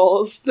many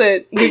goals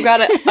that we've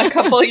got a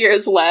couple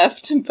years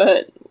left,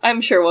 but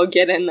I'm sure we'll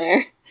get in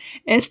there.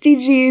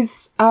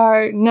 SDGs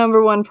are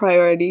number one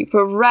priority,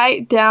 but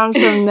right down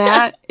from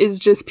that is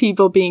just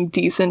people being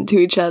decent to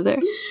each other.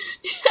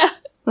 Yeah.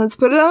 Let's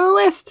put it on the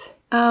list.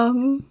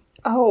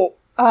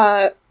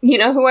 You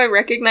know who I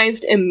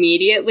recognized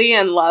immediately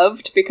and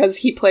loved because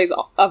he plays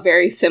a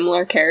very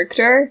similar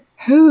character?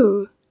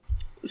 Who?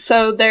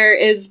 So there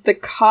is the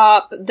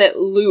cop that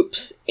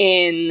loops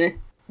in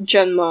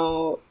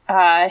Junmo.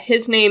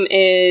 His name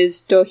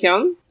is Do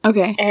Hyung.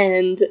 Okay.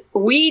 And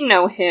we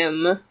know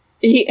him.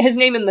 His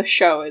name in the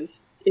show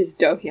is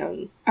Do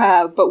Hyung.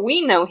 But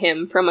we know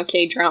him from a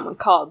K-drama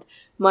called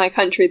My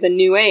Country, the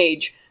New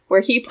Age,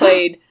 where he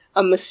played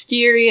a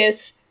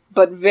mysterious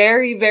but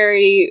very,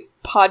 very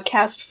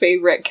podcast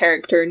favorite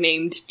character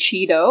named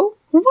Cheeto.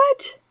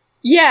 What?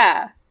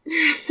 Yeah.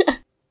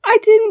 I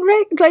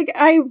didn't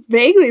I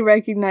vaguely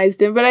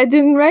recognized him, but I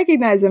didn't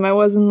recognize him. I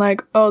wasn't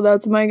like, oh,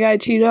 that's my guy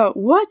Cheeto.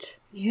 What?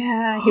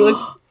 Yeah,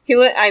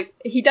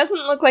 he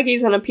doesn't look like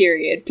he's in a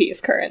period piece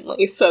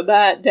currently, so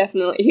that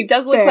definitely... He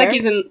does look like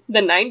he's in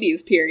the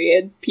 90s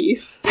period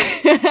piece.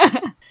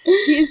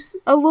 He's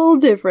a little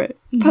different.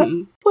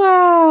 Mm-hmm. But,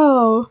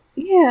 wow!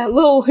 Yeah, a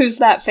little Who's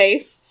That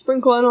Face.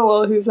 Sprinkle in a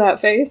little Who's That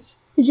Face.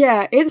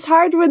 Yeah, it's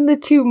hard when the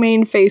two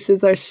main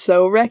faces are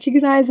so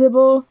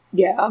recognizable.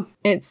 Yeah.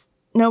 It's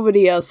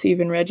nobody else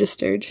even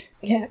registered.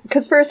 Yeah,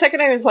 because for a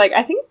second I was like,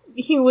 I think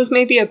he was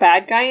maybe a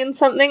bad guy in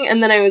something,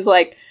 and then I was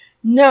like,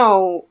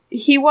 no,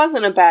 he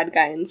wasn't a bad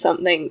guy in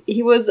something.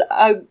 He was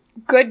a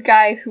good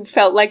guy who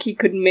felt like he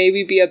could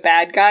maybe be a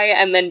bad guy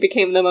and then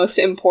became the most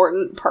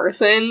important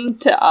person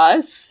to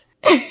us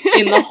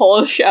in the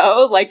whole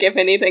show. Like, if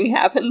anything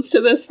happens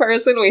to this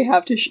person, we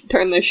have to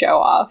turn the show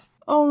off.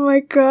 Oh my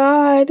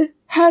god.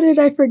 How did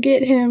I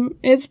forget him?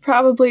 It's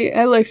probably,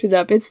 I looked it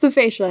up, it's the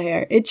facial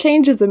hair. It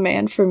changes a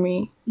man for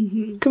me.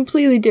 Mm-hmm.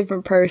 Completely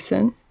different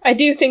person. I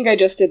do think I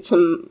just did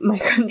some My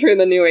Country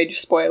the New Age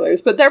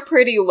spoilers, but they're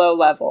pretty low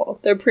level.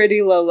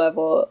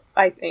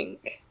 I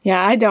think.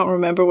 Yeah, I don't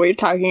remember what you're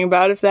talking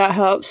about, if that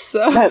helps.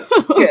 So.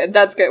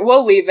 That's good.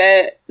 We'll leave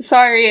it.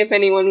 Sorry if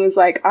anyone was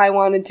like, I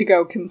wanted to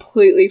go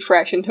completely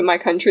fresh into My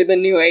Country the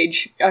New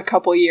Age a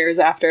couple years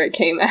after it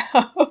came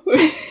out.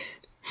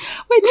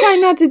 We try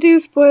not to do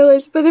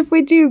spoilers, but if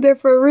we do, they're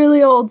for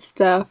really old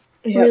stuff.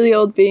 Yep. Really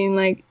old being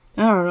like,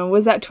 I don't know,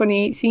 was that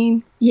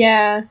 2018?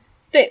 Yeah.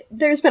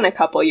 There's been a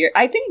couple years.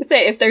 I think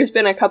that if there's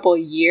been a couple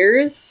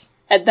years,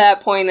 at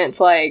that point it's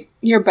like,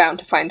 you're bound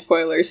to find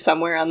spoilers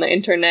somewhere on the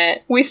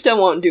internet. We still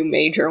won't do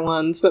major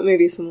ones, but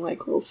maybe some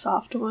like little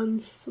soft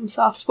ones. Some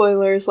soft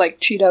spoilers, like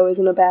Cheeto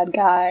isn't a bad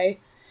guy.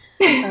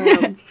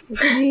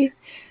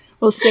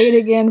 We'll say it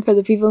again for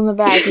the people in the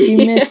back if you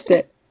missed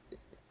it.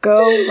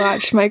 Go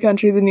watch My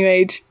Country the New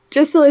Age,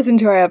 just to listen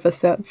to our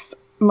episodes,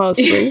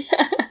 mostly.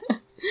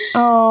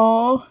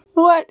 Oh,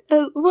 what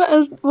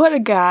a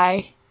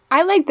guy.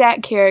 I like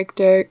that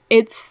character.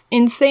 It's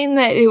insane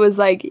that it was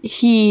like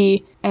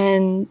he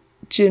and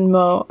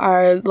Junmo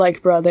are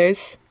like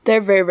brothers.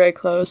 They're very, very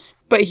close.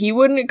 But he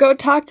wouldn't go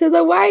talk to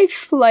the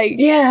wife? Like,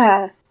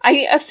 yeah.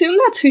 I assume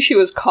that's who she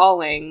was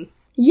calling.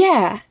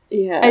 Yeah.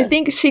 Yeah. I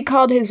think she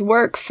called his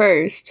work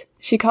first.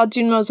 She called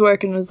Junmo's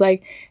work and was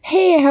like,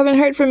 hey, I haven't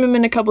heard from him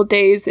in a couple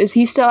days. Is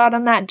he still out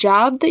on that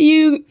job that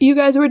you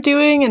guys were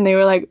doing? And they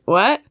were like,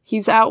 what?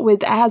 He's out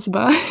with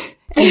asthma.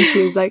 And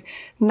she was like,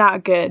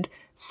 not good.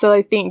 So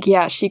I think,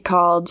 yeah, she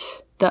called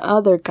the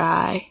other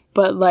guy.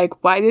 But,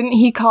 like, why didn't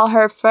he call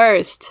her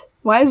first?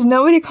 Why is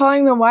nobody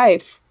calling the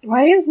wife?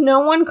 Why is no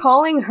one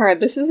calling her?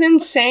 This is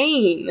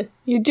insane.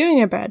 You're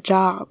doing a bad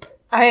job.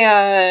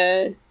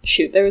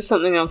 Shoot, there was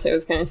something else I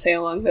was going to say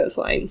along those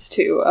lines,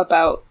 too,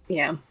 about,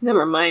 yeah,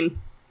 never mind.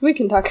 We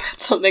can talk about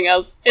something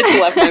else. It's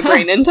left my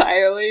brain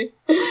entirely.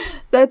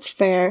 That's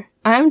fair.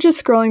 I'm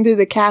just scrolling through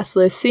the cast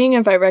list, seeing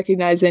if I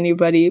recognize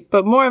anybody,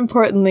 but more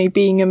importantly,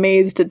 being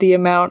amazed at the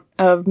amount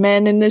of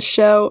men in this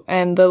show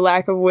and the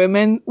lack of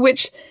women,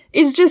 which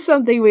is just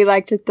something we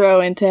like to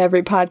throw into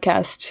every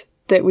podcast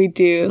that we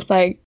do.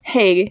 Like,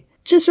 hey,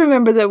 just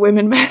remember that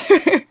women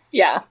matter.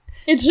 Yeah.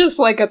 It's just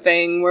like a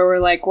thing where we're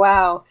like,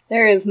 wow,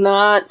 there is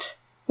not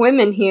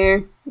women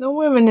here. No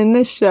women in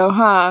this show,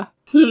 huh?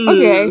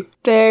 Okay,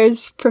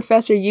 there's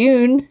Professor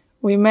Yoon.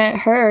 We met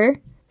her.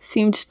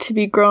 Seemed to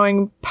be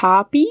growing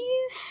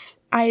poppies?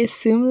 I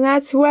assume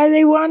that's why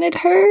they wanted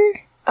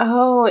her?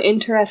 Oh,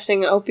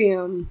 interesting.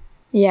 Opium.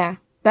 Yeah,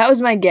 that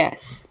was my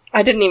guess.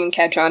 I didn't even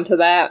catch on to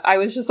that. I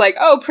was just like,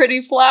 oh,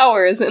 pretty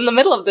flowers in the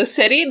middle of the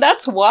city?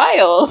 That's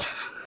wild.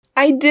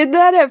 I did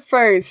that at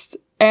first,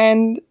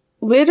 and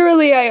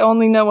literally I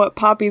only know what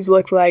poppies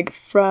look like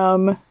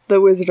from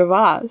The Wizard of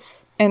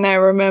Oz. And I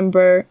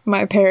remember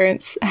my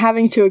parents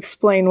having to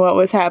explain what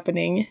was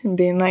happening and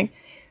being like,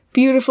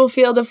 beautiful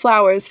field of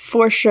flowers,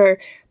 for sure,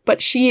 but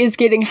she is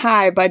getting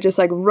high by just,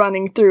 like,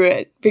 running through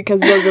it,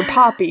 because those are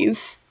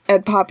poppies,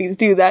 and poppies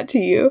do that to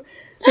you.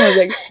 And I was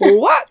like,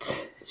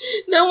 what?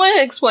 No one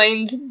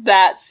explained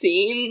that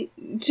scene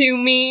to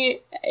me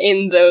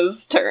in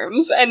those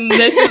terms, and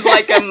this is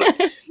like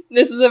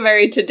this is a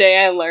very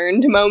today I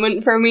learned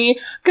moment for me,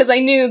 because I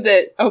knew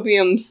that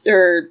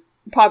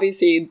poppy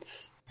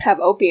seeds have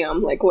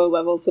opium, like low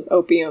levels of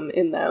opium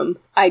in them.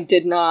 I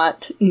did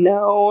not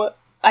know.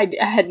 I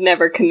had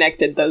never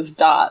connected those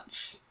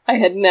dots. I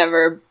had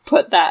never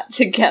put that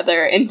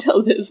together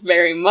until this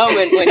very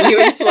moment when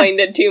you explained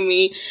it to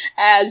me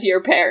as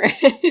your parent.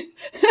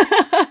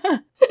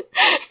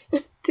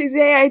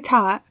 Today I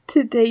taught.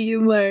 Today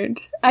you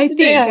learned. I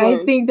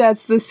think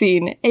that's the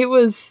scene. It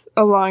was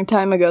a long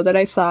time ago that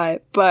I saw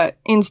it, but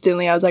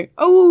instantly I was like,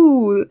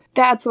 oh,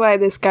 that's why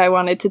this guy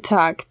wanted to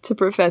talk to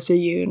Professor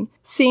Yoon.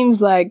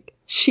 Seems like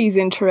she's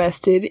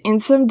interested in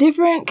some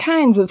different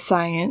kinds of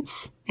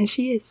science. And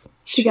she is.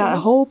 She got a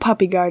whole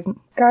puppy garden.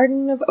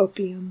 Garden of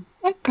opium.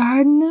 A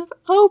garden of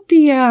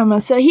opium.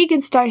 So he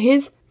can start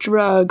his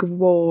drug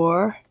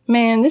war.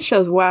 Man, this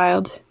show's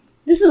wild.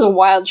 This is a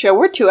wild show.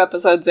 We're 2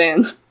 episodes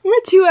in.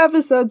 We're 2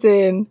 episodes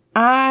in.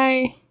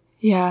 I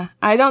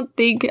don't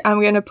think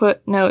I'm gonna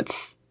put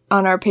notes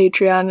on our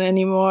Patreon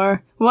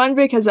anymore. 1,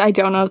 because I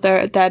don't know if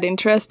they're that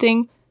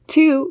interesting.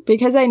 2,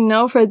 because I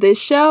know for this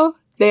show,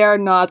 they are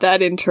not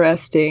that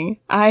interesting.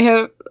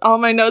 All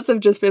my notes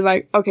have just been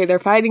like, okay, they're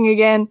fighting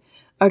again.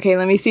 Okay,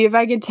 let me see if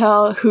I can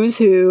tell who's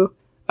who.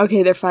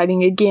 Okay, they're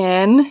fighting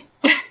again.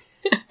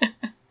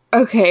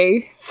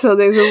 Okay, so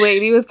there's a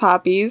lady with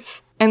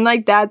poppies. And,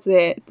 like, that's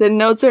it. The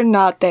notes are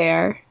not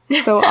there.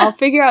 So I'll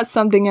figure out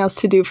something else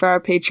to do for our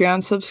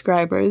Patreon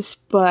subscribers.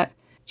 But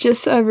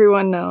just so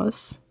everyone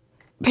knows,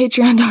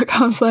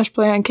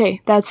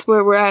 patreon.com/playonk. That's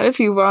where we're at if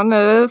you want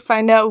to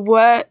find out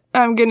what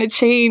I'm going to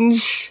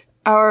change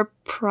our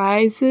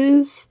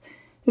prizes.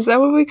 Is that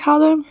what we call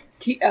them?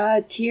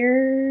 Tier...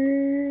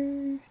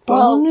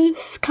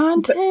 Bonus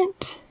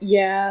content?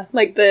 Yeah,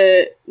 like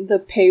the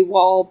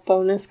paywall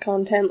bonus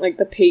content, like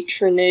the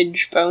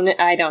patronage bonus.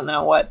 I don't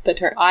know what the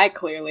term... I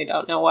clearly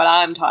don't know what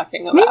I'm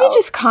talking about. Maybe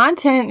just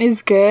content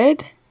is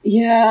good.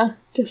 Yeah,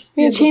 just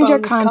change our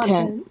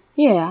content.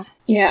 Yeah.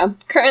 Yeah.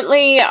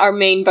 Currently, our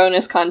main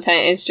bonus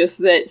content is just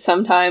that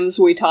sometimes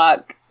we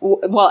talk...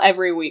 Well,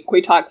 every week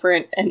we talk for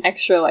an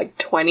extra,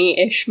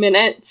 20-ish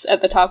minutes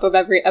at the top of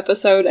every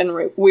episode,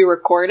 and we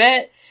record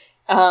it,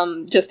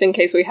 just in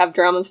case we have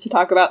dramas to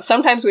talk about.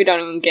 Sometimes we don't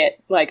even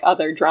get,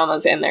 other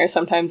dramas in there.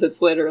 Sometimes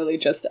it's literally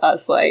just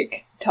us,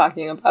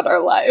 talking about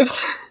our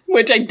lives.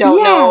 Which I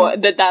don't know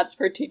that that's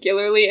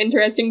particularly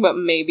interesting, but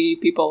maybe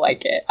people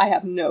like it. I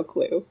have no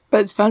clue.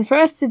 But it's fun for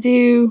us to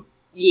do.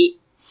 Yeet.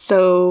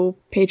 So,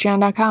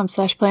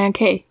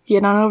 patreon.com/PlayOnK.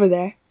 Get on over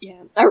there.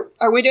 Yeah.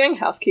 Are we doing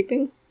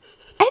housekeeping?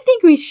 I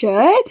think we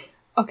should.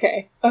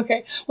 Okay.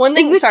 One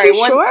thing, Is this too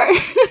short?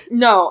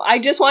 No, I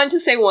just wanted to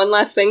say one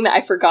last thing that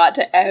I forgot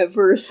to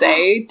ever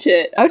say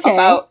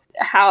about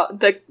how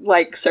the,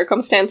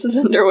 circumstances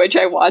under which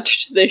I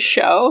watched this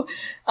show.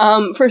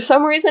 For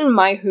some reason,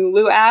 my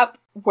Hulu app,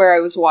 where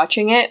I was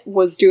watching it,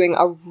 was doing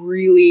a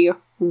really,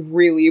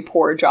 really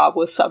poor job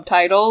with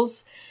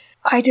subtitles.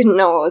 I didn't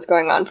know what was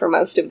going on for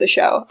most of the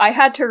show. I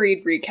had to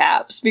read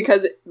recaps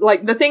because,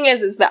 the thing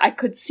is that I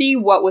could see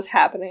what was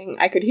happening.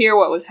 I could hear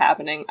what was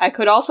happening. I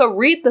could also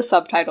read the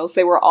subtitles.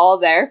 They were all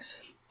there.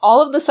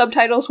 All of the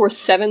subtitles were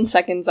 7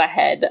 seconds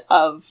ahead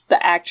of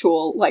the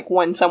actual,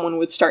 when someone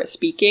would start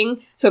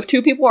speaking. So if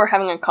two people were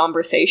having a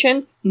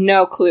conversation,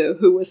 no clue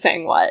who was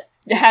saying what.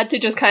 I had to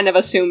just kind of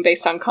assume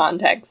based on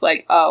context,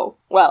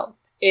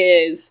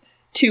 is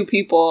two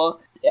people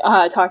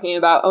talking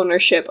about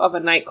ownership of a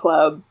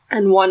nightclub,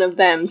 and one of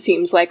them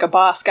seems like a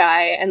boss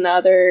guy, and the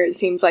other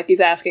seems like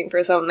he's asking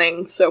for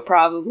something, so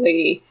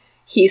probably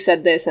he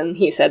said this and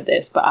he said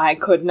this, but I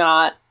could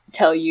not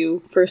tell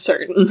you for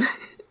certain.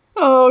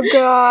 Oh,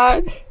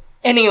 God.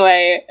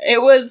 Anyway,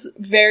 it was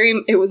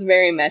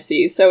very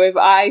messy, so if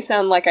I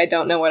sound like I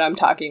don't know what I'm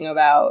talking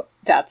about,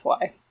 that's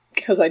why.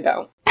 Because I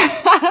don't.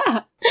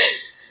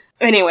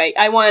 Anyway,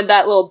 I wanted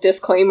that little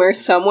disclaimer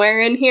somewhere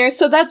in here,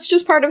 so that's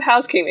just part of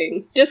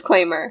housekeeping.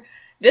 Disclaimer.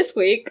 This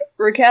week,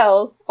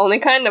 Raquel only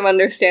kind of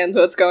understands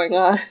what's going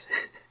on.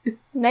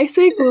 Next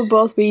week, we'll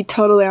both be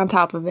totally on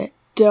top of it.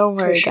 Don't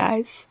worry,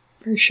 guys.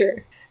 For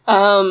sure.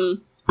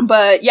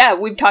 But yeah,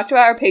 we've talked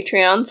about our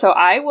Patreon, so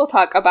I will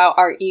talk about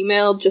our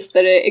email, just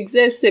that it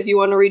exists if you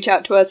want to reach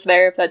out to us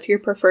there, if that's your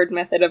preferred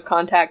method of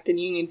contact and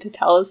you need to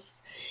tell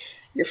us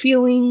your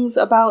feelings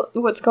about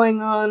what's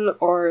going on,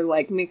 or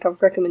make a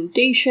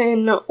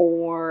recommendation,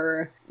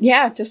 or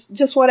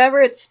just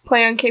whatever. It's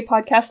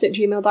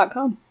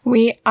playonkpodcast@gmail.com.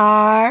 We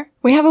have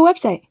a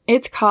website.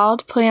 It's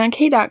called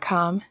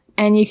playonk.com,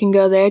 and you can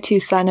go there to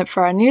sign up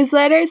for our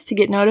newsletters to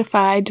get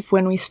notified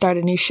when we start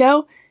a new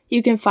show.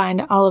 You can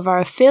find all of our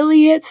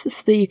affiliates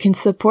so that you can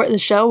support the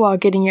show while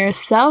getting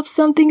yourself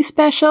something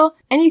special,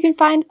 and you can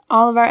find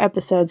all of our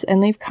episodes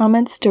and leave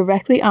comments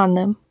directly on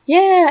them.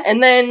 Yeah,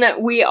 and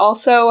then we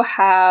also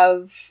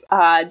have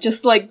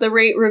just the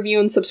rate, review,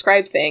 and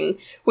subscribe thing,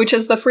 which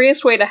is the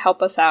freest way to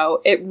help us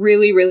out. It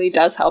really, really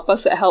does help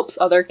us. It helps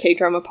other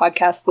K-drama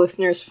podcast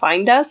listeners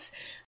find us.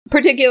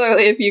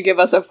 Particularly if you give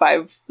us a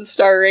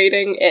 5-star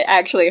rating, it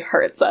actually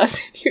hurts us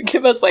if you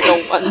give us a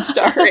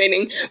 1-star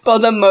rating,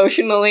 both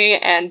emotionally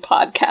and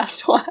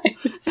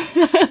podcast-wise.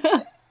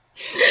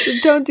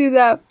 Don't do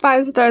that.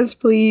 5 stars,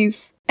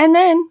 please. And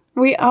then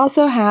we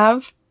also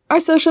have our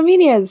social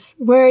medias,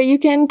 where you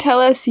can tell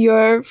us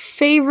your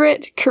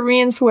favorite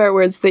Korean swear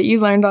words that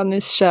you learned on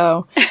this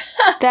show.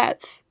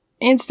 That's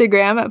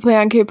Instagram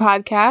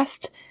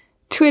 @PlayOnK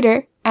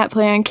Twitter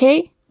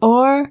 @PlayOnK,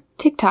 or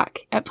TikTok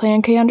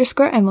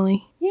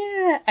 @PlayOnK_Emily.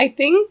 Yeah, I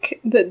think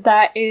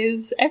that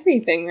is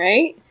everything,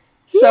 right?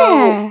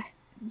 So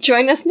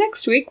join us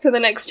next week for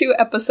the next 2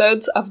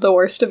 episodes of The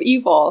Worst of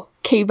Evil.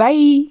 Okay,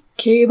 bye.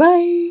 Okay,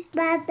 bye.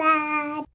 Bye-bye.